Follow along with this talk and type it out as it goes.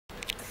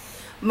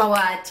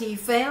My YT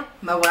fam,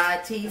 my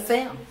YT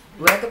fam.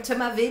 Welcome to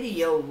my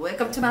video,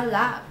 welcome to my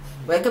live,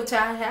 welcome to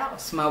our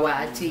house, my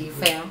YT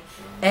fam.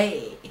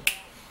 Hey,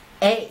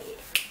 hey,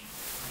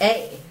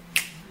 hey,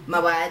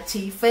 my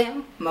YT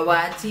fam, my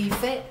YT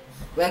fam.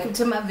 Welcome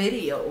to my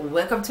video,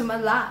 welcome to my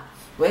live,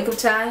 welcome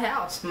to our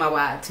house, my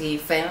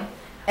YT fam.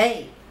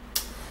 Hey,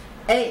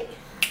 hey,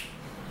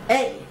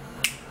 hey,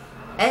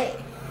 hey,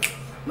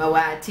 my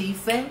YT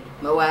fam,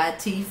 my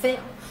YT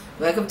fam.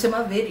 Welcome to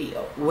my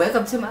video,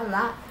 welcome to my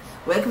live.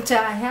 Welcome to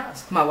our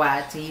house, my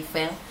YT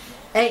fam.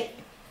 Hey,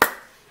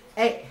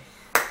 hey.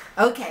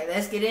 Okay,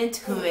 let's get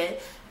into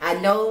it. I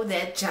know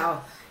that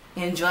y'all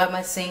enjoy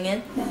my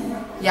singing.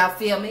 Y'all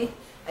feel me?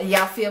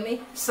 Y'all feel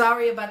me?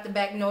 Sorry about the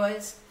back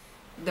noise,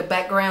 the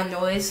background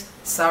noise.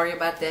 Sorry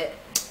about that.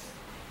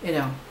 You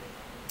know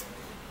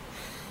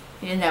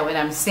what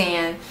I'm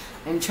saying.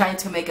 I'm trying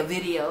to make a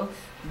video,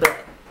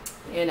 but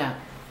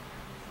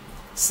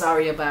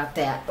sorry about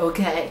that.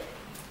 Okay,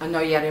 I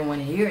know y'all didn't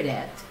want to hear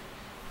that.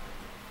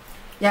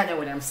 Y'all know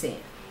what I'm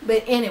saying.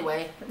 But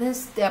anyway,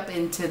 let's step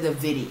into the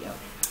video.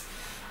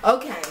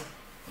 Okay.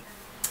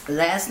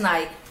 Last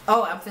night,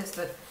 I'm supposed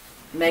to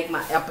make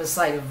my apple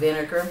cider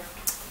vinegar.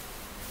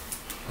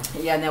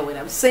 Y'all know what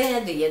I'm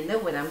saying? Do you know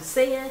what I'm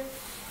saying?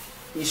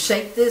 You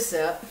shake this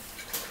up.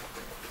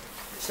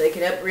 Shake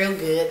it up real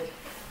good.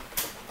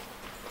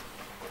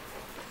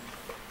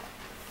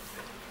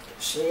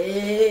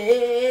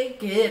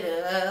 Shake it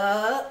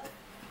up.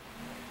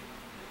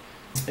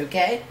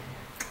 Okay?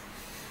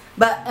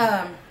 But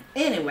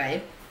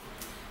anyway,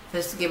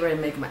 let's get ready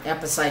to make my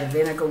apple cider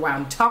vinegar while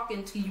I'm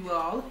talking to you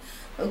all.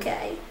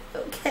 Okay,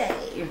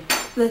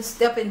 let's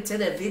step into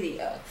the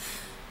video.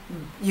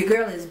 Your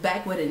girl is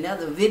back with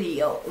another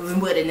video.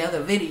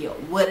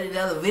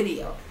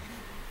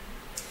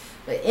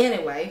 But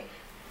anyway,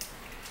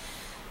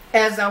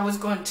 as I was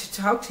going to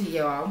talk to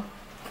y'all,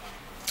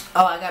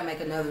 I gotta make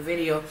another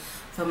video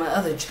for my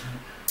other channel.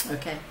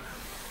 Okay,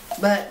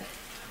 but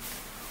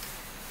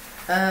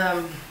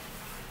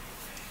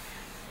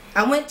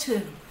I went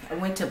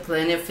to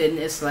Planet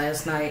Fitness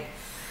last night.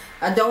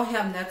 I don't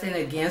have nothing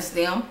against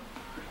them,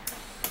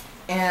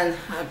 and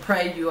I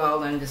pray you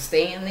all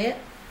understand that.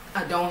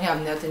 I don't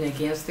have nothing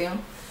against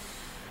them,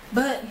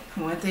 but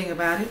one thing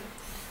about it,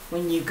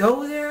 when you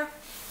go there,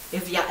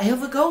 if y'all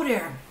ever go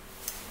there,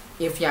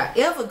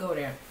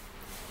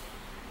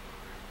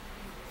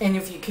 and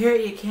if you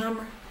carry your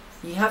camera,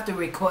 you have to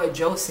record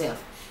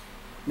yourself.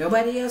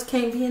 Nobody else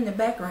can't be in the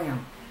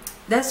background.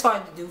 That's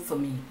hard to do for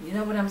me. You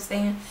know what I'm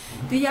saying?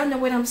 Do y'all know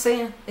what I'm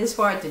saying? It's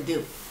hard to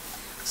do.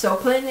 So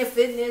Planet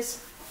Fitness,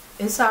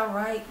 it's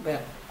alright,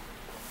 but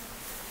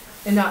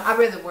I'd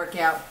rather work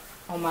out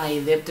on my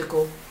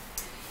elliptical,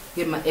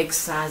 get my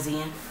exercise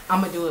in. I'm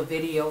gonna do a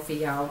video for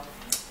y'all.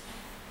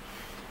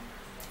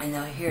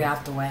 Here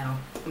after a while,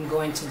 I'm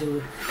going to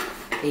do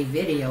a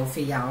video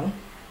for y'all.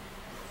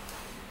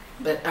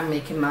 But I'm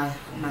making my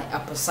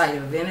apple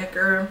cider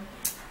vinegar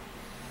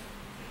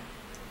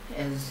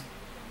as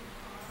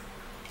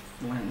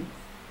 1,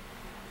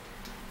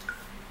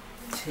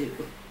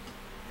 2.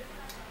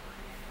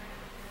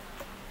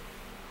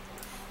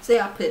 See,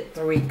 I put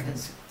 3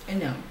 because, you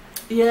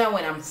know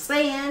what I'm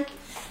saying?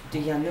 Do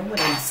y'all know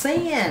what I'm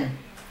saying?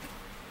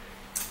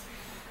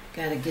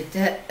 Gotta get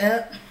that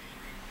up.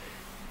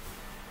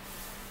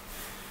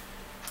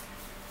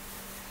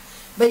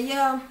 But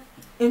yeah,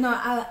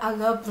 I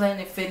love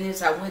Planet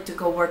Fitness. I went to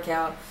go work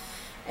out,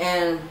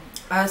 and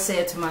I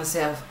said to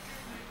myself,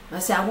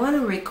 I want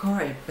to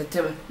record, but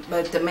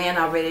the man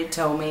already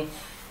told me.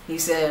 He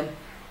said,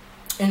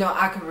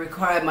 I could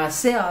record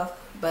myself,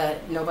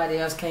 but nobody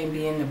else can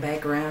be in the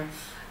background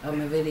of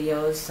my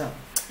videos. So,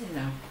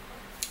 I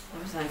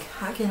was like,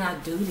 how can I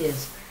do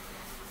this?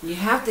 You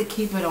have to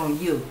keep it on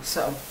you.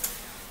 So,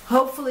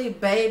 hopefully,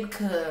 Babe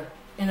could,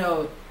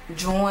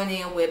 join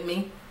in with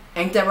me.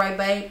 Ain't that right,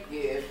 Babe?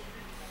 Yeah.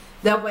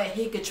 That way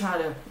he could try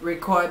to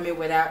record me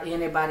without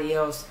anybody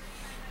else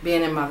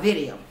being in my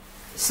video.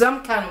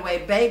 Some kind of way,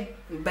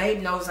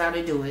 Babe knows how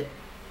to do it.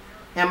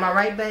 Am I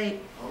right, Babe?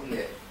 Oh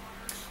yeah.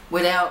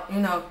 Without,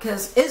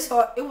 because it's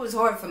hard. It was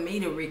hard for me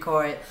to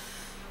record,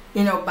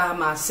 by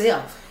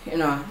myself,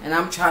 and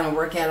I'm trying to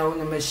work out on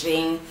the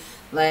machine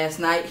last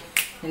night.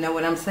 You know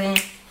what I'm saying?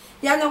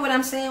 Y'all know what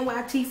I'm saying,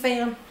 YT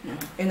fam?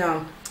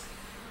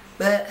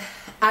 But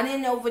I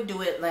didn't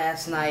overdo it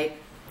last night.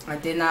 I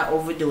did not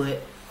overdo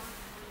it,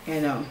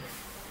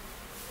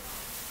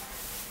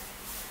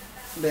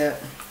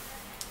 But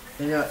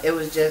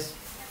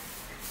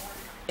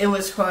it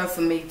was hard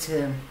for me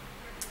to,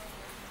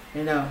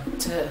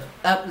 to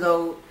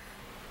upload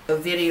a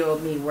video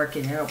of me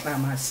working out by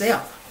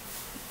myself.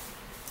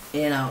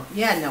 Yeah,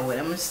 I know what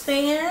I'm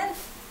saying.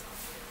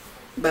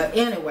 But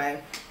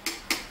anyway,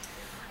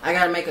 I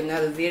gotta make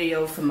another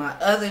video for my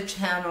other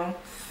channel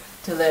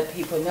to let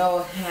people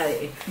know how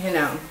to,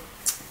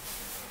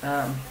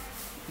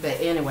 but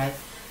anyway,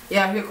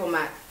 yeah, here go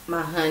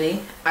my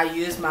honey. I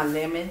use my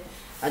lemon.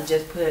 I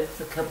just put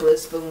a couple of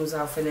spoons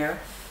off in there.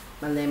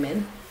 My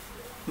lemon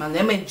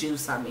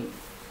juice, I mean.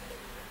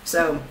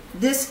 So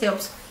this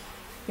helps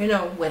you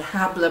know, with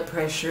high blood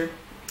pressure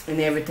and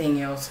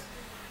everything else.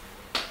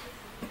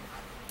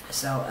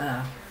 So,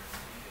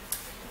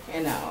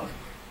 you know,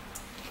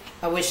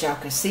 I wish y'all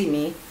could see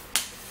me.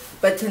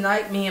 But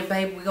tonight, me and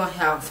babe, I'm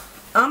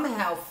gonna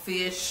have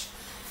fish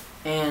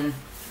and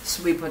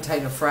sweet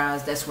potato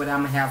fries. That's what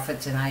I'm gonna have for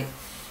tonight.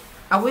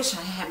 I wish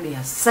I had me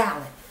a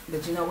salad,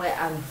 but you know what?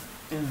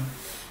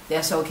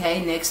 That's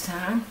okay. Next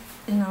time,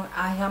 you know,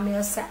 I have me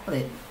a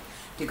salad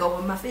to go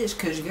with my fish,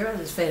 cause your girl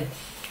is finna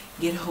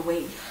get her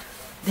weight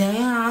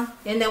down.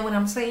 You know what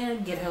I'm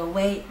saying? Get her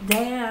weight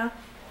down.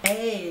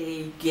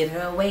 Hey, get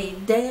her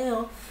weight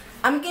down.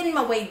 I'm getting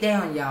my weight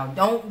down, y'all.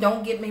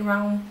 Don't get me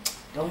wrong.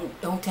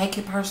 Don't take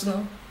it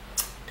personal.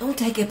 Don't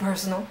take it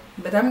personal.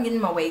 But I'm getting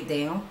my weight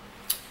down.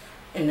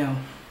 You know.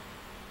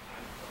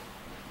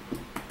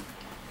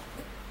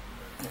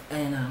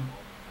 And I'm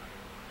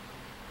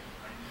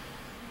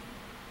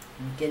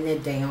getting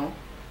it down.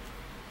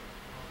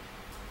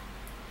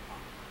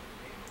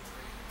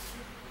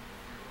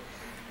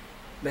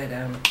 But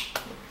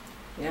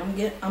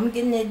yeah, I'm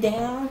getting it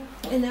down.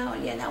 You know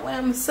what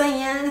I'm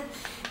saying.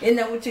 You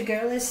know what your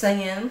girl is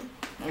saying.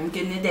 I'm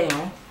getting it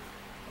down.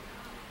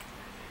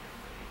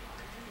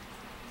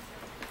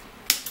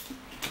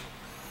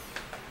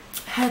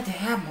 Had to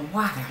have my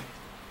water.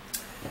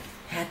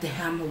 Had to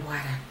have my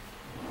water.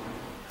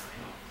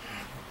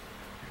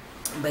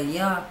 But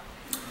yeah,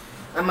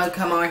 I'm gonna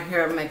come on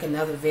here and make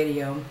another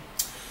video.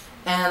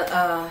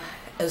 And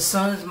as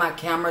soon as my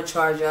camera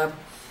charge up,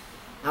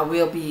 I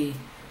will be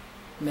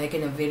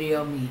making a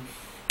video of me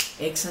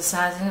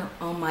exercising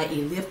on my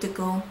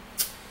elliptical.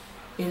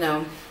 You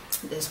know,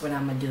 that's what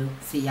I'm gonna do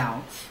for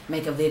y'all.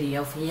 Make a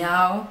video for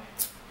y'all.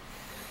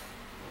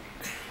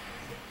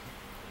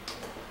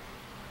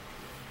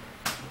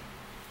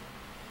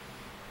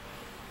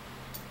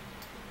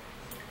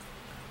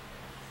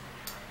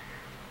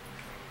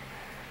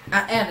 I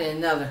added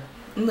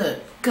another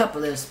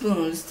couple of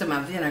spoons to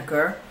my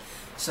vinegar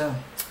so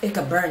it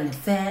could burn the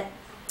fat.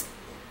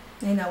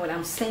 You know what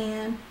I'm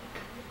saying?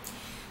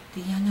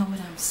 Do y'all know what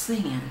I'm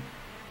saying?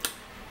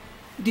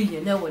 Do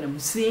you know what I'm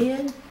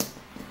saying?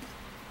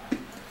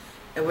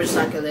 I wish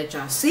I could let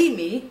y'all see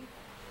me,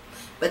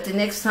 but the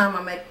next time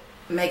I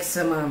make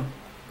some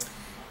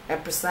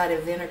apple cider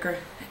vinegar,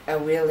 I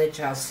will let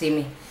y'all see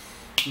me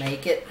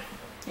make it.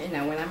 You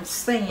know what I'm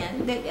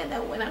saying? Do you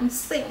know what I'm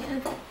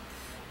saying?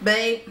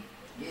 Babe,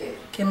 yeah.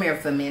 Come here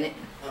for a minute.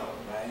 Oh,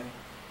 man.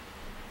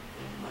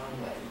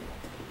 My way.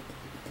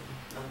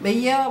 But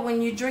yeah,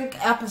 when you drink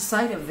apple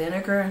cider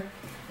vinegar,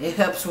 it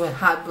helps with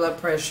high blood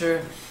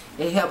pressure.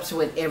 It helps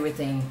with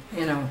everything,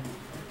 you know.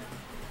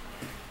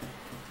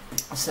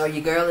 So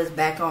your girl is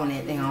back on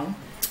it now.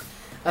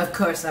 Of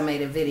course, I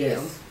made a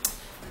video.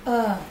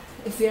 Yes.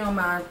 If you don't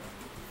mind,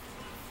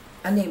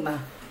 I need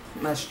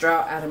my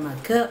straw out of my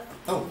cup.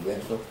 Oh,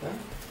 that's okay.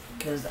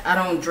 Because I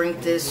don't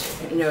drink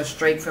this, you know,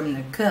 straight from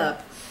the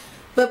cup.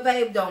 But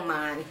babe don't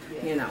mind,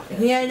 you know.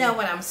 You know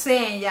what I'm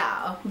saying,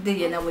 y'all. Do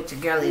you know what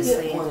your girl is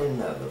saying? One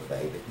another,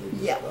 baby.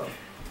 Yeah.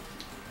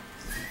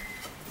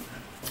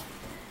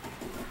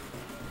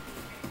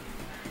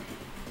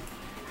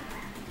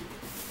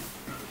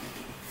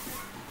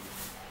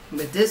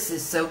 But this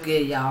is so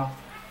good, y'all.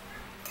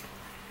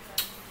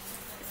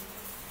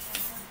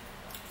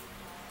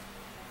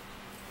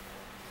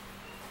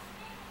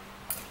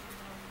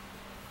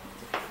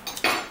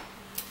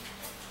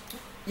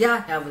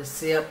 Y'all have a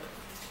sip.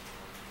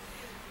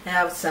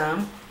 Have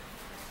some.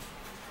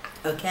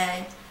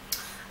 Okay?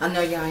 I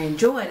know y'all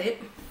enjoyed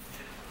it.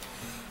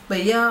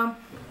 But y'all,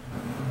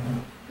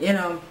 you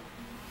know,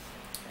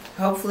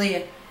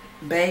 hopefully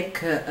babe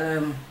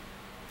could,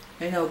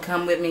 you know,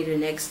 come with me the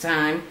next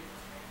time.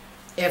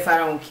 If I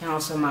don't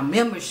cancel my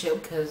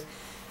membership, because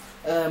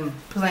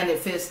Planet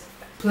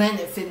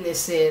Fitness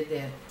said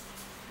that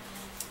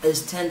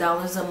it's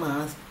 $10 a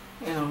month,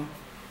 you know.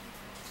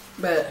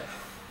 But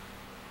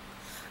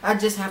I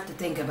just have to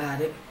think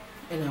about it,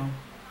 you know.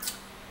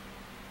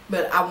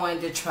 But I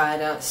wanted to try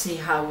it out, see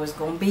how it was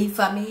going to be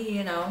for me,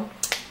 you know.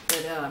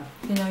 But,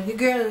 you know, your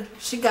girl,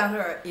 she got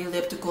her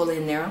elliptical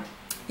in there.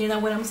 You know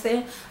what I'm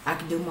saying? I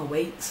can do my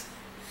weights.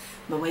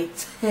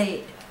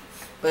 Hey.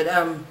 But,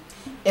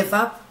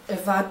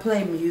 if I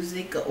play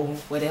music or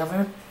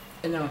whatever,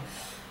 you know,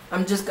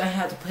 I'm just going to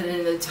have to put it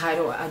in the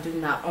title. I do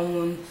not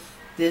own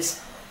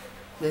this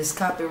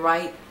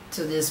copyright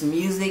to this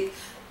music.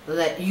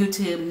 Let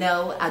YouTube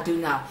know I do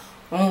not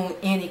own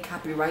any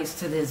copyrights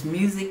to this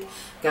music.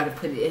 Got to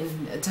put it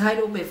in the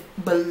title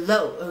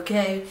below,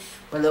 okay?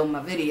 Below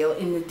my video,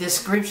 in the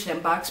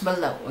description box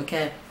below,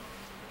 okay?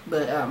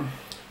 But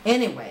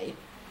anyway,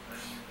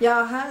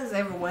 y'all, how is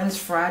everyone's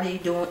Friday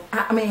doing?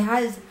 I mean,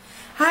 how is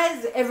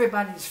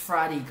everybody's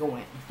Friday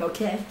going?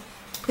 Okay,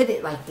 put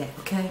it like that,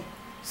 okay?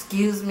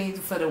 Excuse me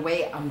for the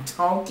way I'm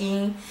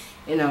talking.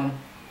 You know,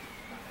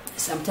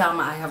 sometimes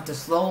I have to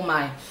slow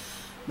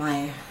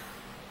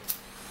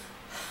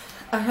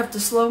I have to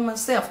slow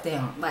myself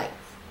down. Like,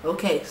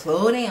 okay,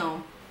 slow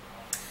down.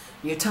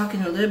 You're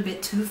talking a little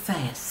bit too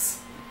fast.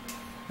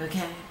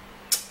 Okay?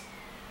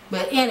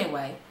 But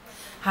anyway,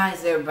 How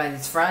is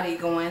everybody's Friday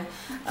going?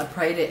 I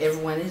pray that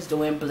everyone is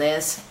doing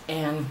blessed,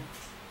 and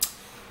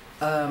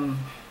you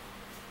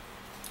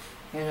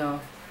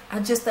know, I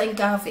just thank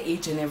God for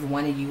each and every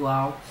one of you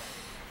all,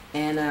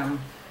 and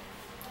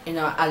you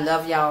know, I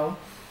love y'all.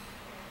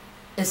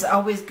 It's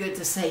always good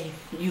to say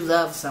you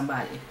love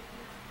somebody.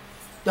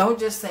 Don't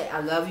just say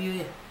I love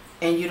you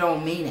and you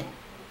don't mean it.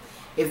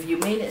 If you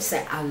mean it,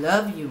 say I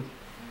love you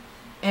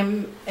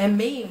and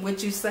mean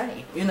what you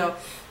say. You know,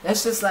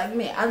 that's just like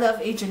me. I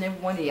love each and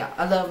every one of y'all.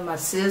 I love my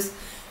sis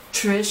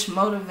Trish,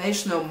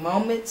 Motivational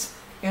Moments.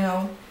 You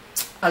know,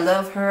 I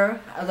love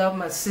her. I love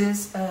my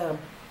sis.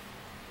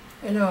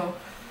 You know,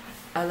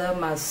 I love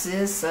my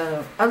sis.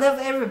 I love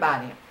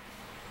everybody.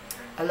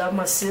 I love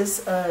my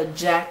sis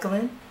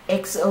Jacqueline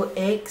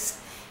XOX.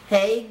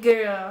 Hey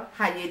girl,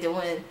 how you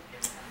doing?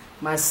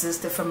 My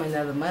sister from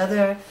another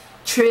mother,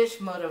 Trish,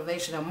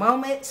 Motivational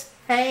Moments.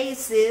 Hey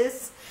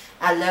sis,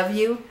 I love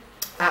you.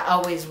 I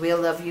always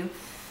will love you.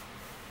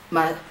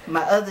 My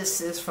other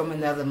sis from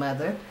another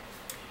mother,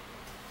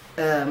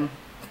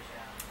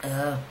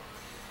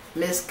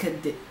 Miss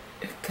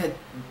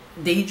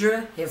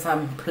Khadidra, if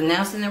I'm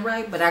pronouncing it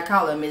right, but I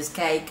call her Miss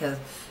K because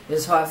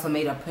it's hard for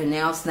me to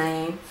pronounce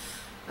name.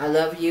 I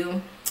love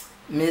you,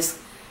 Miss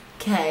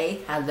K.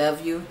 I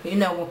love you. You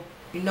know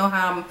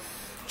how I'm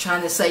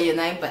trying to say your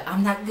name, but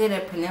I'm not good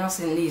at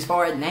pronouncing these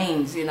hard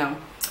names, you know.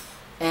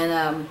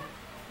 And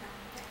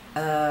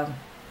I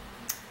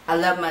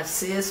love my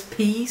sis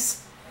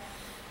Peace,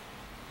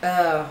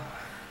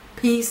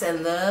 Peace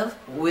and Love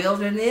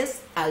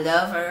Wilderness. I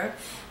love her.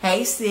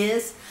 Hey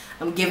sis,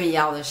 I'm giving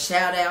y'all a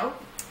shout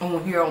out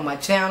on here on my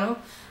channel.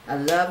 I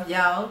love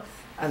y'all.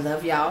 I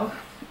love y'all.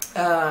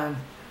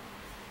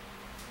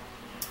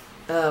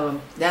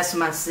 That's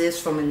my sis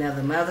from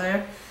another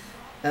mother.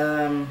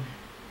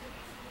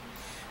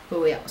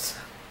 Who else?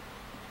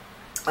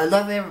 I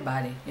love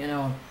everybody, you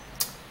know.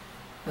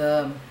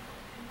 Let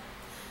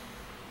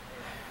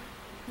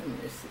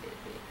me see.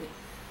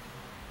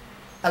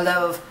 I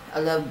love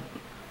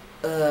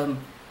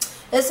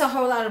it's a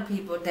whole lot of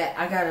people that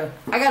I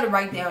gotta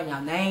write down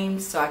y'all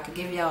names so I can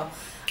give y'all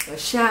a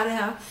shout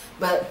out.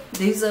 But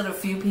these are the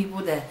few people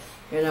that,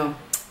 you know,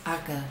 I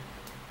could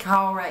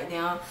call right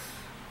now.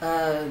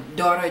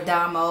 Daughter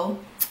Damo,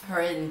 her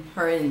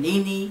and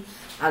Nene.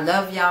 I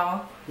love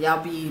y'all.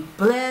 Y'all be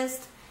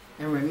blessed,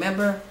 and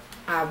remember,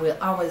 I will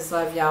always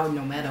love y'all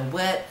no matter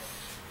what,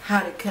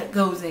 how the cut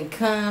goes and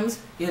comes.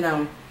 You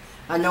know,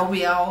 I know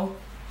we all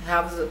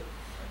have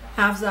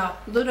our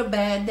little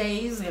bad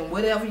days and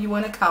whatever you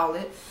want to call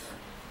it,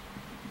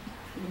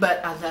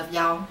 but I love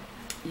y'all.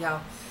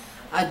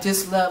 I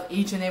just love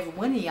each and every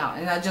one of y'all,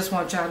 and I just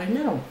want y'all to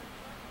know,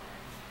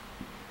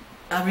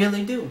 I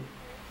really do.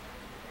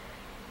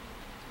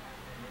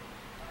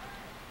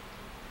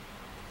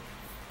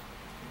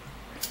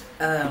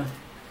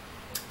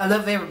 I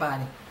love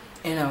everybody,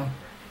 you know,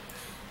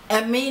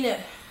 and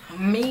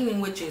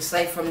meaning what you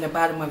say from the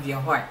bottom of your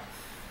heart.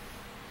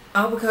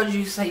 All because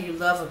you say you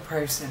love a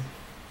person,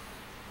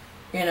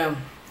 you know,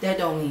 that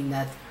don't mean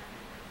nothing.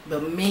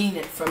 But mean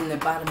it from the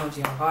bottom of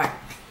your heart.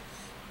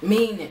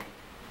 Mean it.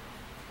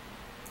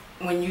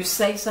 When you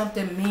say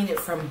something, mean it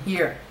from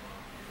here.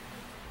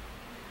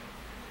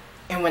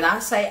 And when I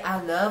say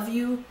I love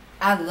you,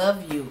 I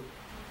love you.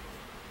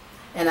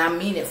 And I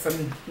mean it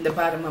from the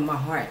bottom of my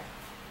heart.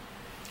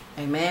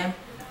 Amen.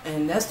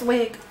 And that's the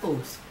way it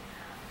goes.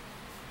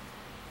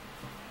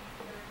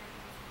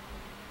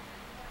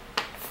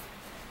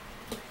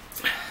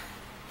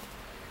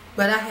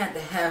 But I had to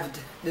have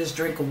this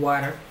drink of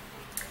water.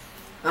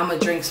 I'm going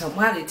to drink some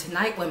water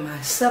tonight with my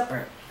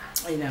supper.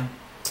 You know.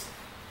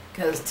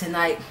 Because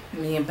tonight,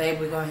 me and babe,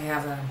 we're going to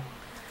have a...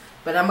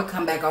 But I'm going to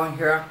come back on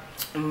here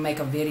and make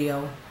a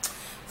video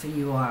for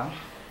you all.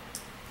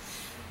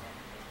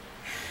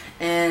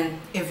 And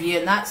if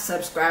you're not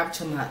subscribed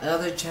to my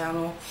other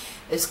channel,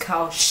 it's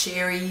called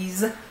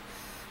CHERRIE'S,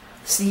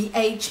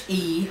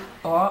 CHERRIE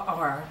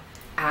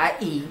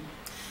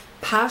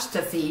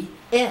apostrophe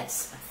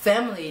S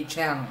family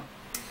channel.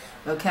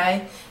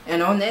 Okay,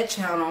 and on that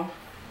channel,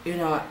 you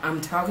know, I'm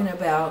talking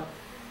about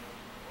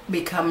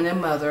becoming a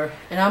mother,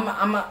 and I'm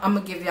gonna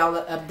give y'all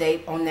an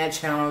update on that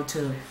channel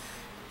too.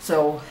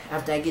 So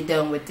after I get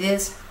done with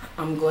this,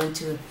 I'm going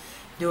to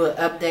do an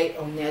update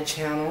on that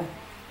channel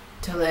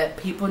to let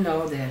people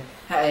know that,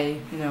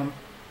 hey, you know,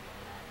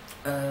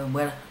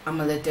 what I'm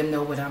gonna let them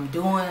know what I'm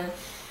doing,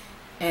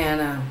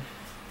 and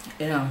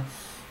you know,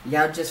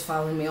 y'all just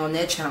follow me on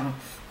that channel.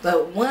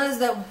 The ones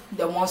that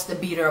wants to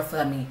be there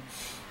for me,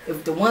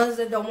 if the ones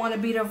that don't want to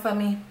be there for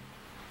me,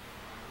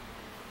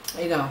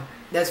 you know,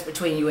 that's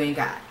between you and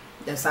God.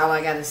 That's all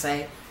I gotta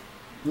say.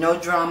 No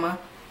drama.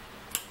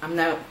 I'm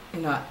not,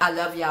 you know, I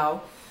love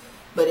y'all,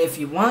 but if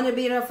you want to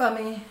be there for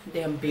me,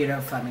 then be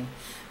there for me.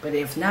 But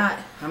if not,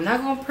 I'm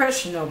not gonna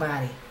pressure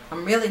nobody.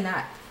 I'm really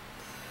not.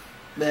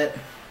 But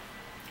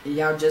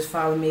y'all just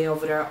follow me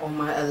over there on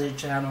my other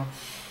channel,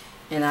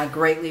 and I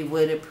greatly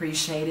would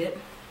appreciate it.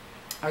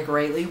 I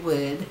greatly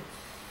would.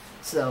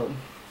 So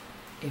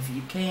if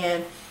you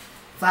can,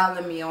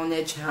 follow me on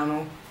that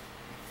channel,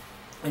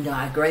 You know,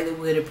 I greatly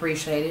would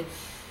appreciate it.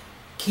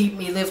 Keep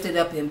me lifted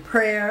up in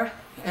prayer.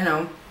 You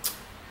know,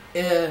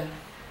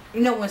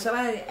 when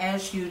somebody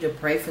asks you to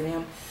pray for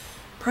them,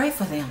 pray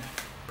for them.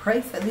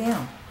 Pray for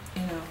them.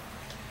 You know,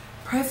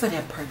 pray for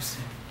that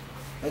person,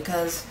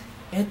 because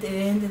at the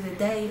end of the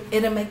day,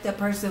 it'll make that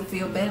person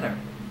feel better.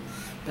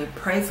 But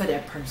pray for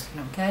that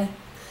person, okay?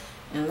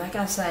 And like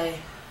I say,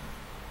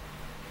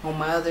 on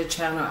my other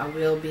channel, I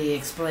will be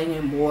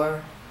explaining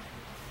more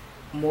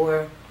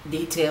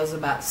details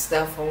about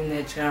stuff on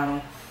that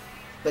channel.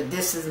 But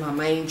this is my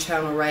main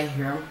channel right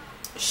here,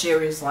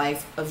 Sherrie's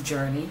Life of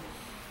Journey.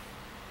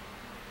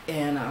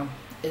 And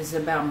it's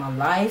about my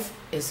life,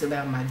 it's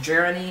about my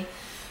journey,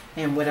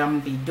 and what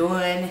I'm going to be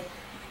doing.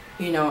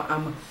 You know,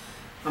 I'm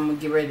going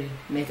to get ready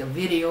to make a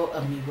video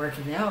of me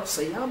working out.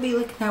 So y'all be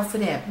looking out for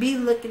that. Be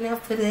looking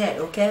out for that,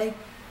 okay?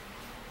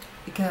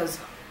 Because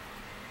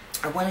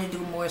I want to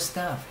do more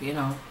stuff, you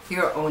know,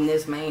 here on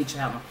this main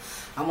channel.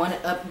 I want to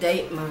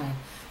update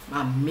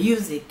my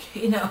music,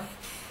 you know.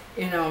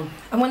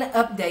 I want to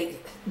update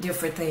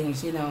different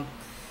things, you know.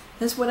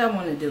 That's what I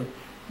want to do.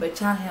 But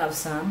y'all have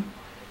some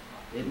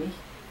with me.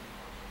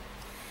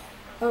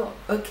 Oh,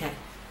 okay.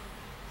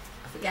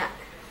 I forgot.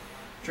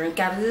 Drink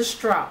out of this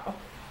straw.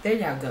 There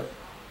y'all go.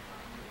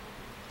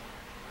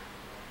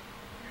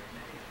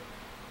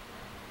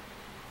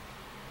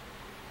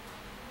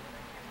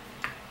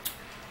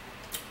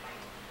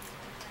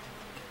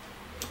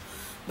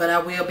 But I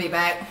will be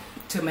back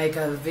to make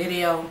a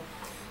video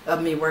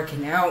of me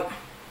working out.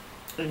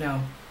 You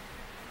know,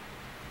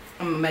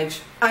 I'm gonna make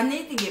sure. I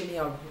need to get me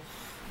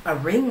a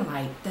ring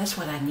light. That's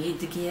what I need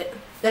to get.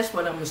 That's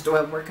what I'm gonna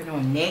start working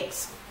on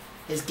next,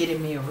 is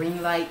getting me a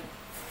ring light.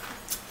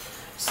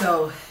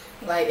 So,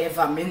 like, if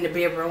I'm in the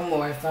bedroom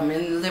or if I'm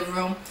in the living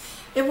room,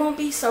 it won't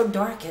be so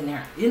dark in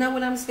there. You know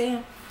what I'm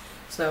saying?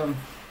 So,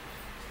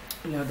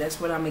 you know,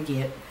 that's what I'm gonna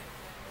get.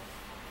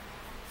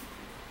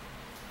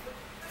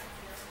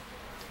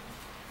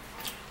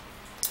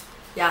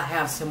 Y'all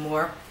have some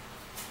more.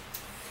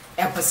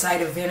 Apple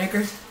cider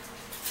vinegar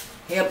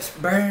helps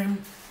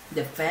burn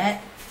the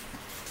fat,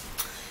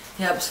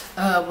 helps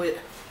with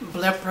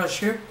blood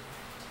pressure,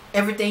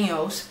 everything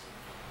else.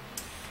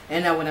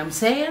 And know what I'm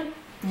saying?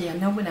 Yeah,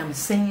 know what I'm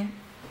saying.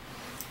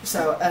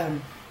 So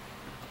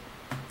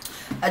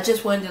I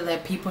just wanted to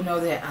let people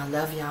know that I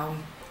love y'all.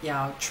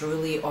 Y'all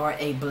truly are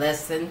a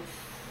blessing.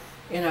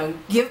 You know,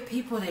 give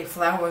people their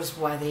flowers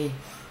while they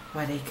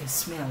can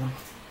smell them.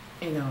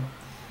 You know,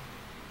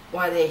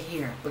 while they're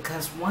here,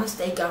 because once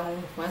they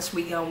gone, once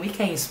we gone, we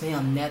can't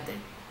smell nothing,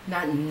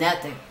 not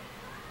nothing.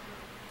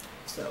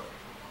 So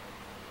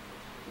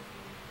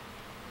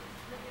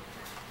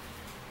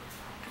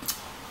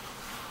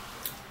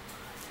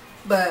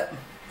but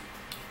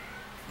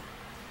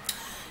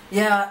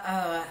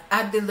yeah,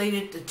 I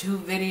deleted the 2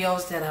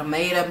 videos that I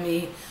made of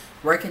me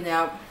working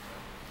out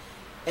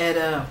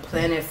at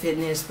Planet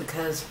Fitness,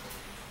 because,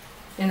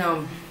 you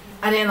know,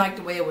 I didn't like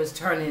the way it was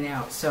turning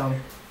out. So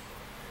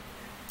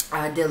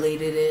I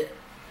deleted it.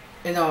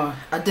 You know,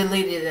 I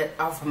deleted it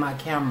off of my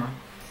camera.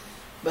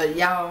 But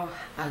y'all,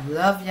 I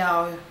love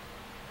y'all.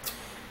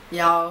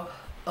 Y'all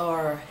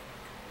are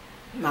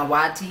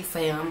my YT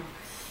fam.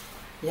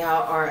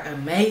 Y'all are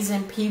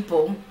amazing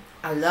people.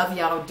 I love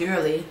y'all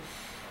dearly.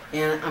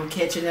 And I'm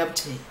catching up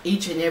to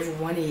each and every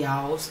one of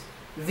y'all's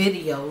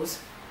videos.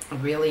 I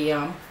really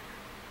am.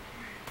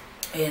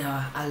 And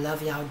I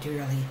love y'all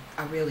dearly.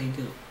 I really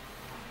do.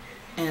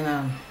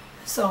 And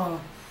so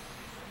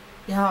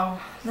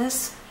y'all,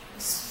 let's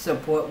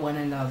support one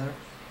another.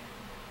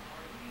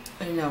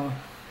 You know,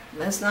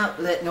 let's not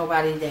let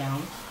nobody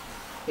down.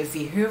 If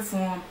you're here for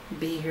them,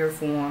 be here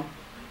for them.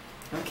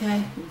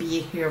 Okay? Be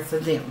here for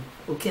them.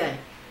 Okay?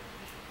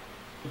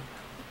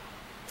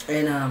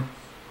 And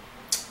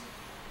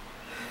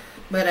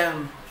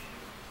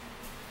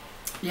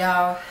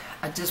y'all,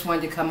 I just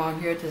wanted to come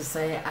on here to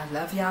say I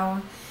love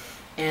y'all,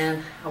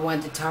 and I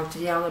wanted to talk to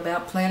y'all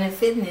about Planet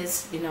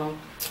Fitness. You know,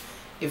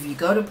 if you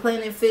go to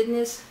Planet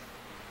Fitness,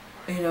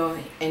 you know,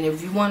 and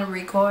if you want to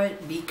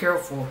record, be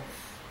careful,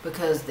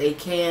 because they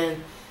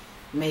can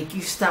make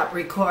you stop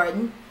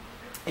recording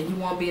and you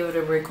won't be able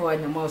to record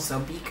no more. So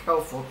be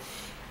careful.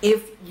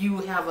 If you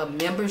have a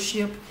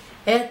membership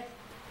at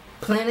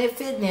Planet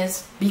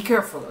Fitness, be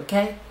careful,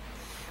 okay?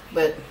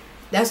 But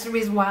that's the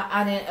reason why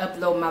I didn't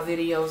upload my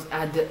videos.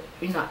 I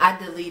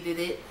deleted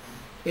it.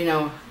 You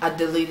know, I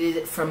deleted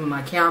it from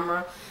my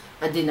camera.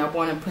 I did not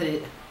want to put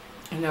it,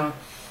 you know,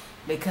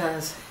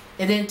 because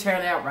it didn't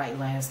turn out right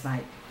last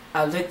night.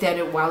 I looked at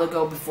it a while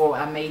ago before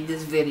I made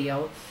this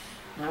video,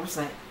 and I was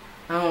like,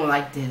 I don't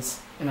like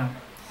this, you know.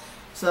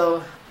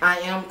 So I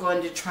am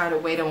going to try to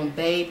wait on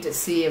Babe to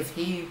see if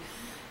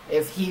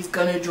he's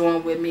gonna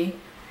join with me,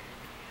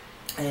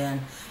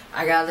 and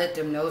I gotta let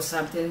them know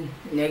something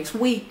next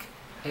week.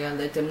 I gotta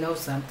let them know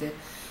something.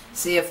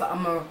 See if I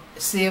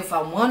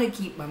want to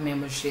keep my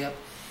membership,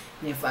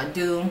 and if I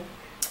do,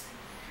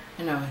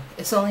 you know,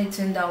 it's only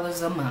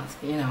 $10 a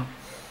month, you know.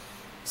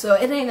 So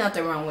it ain't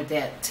nothing wrong with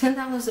that.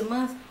 $10 a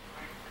month.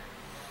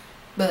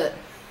 But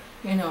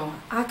You know,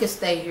 I could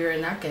stay here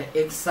and I could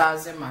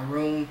exercise in my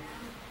room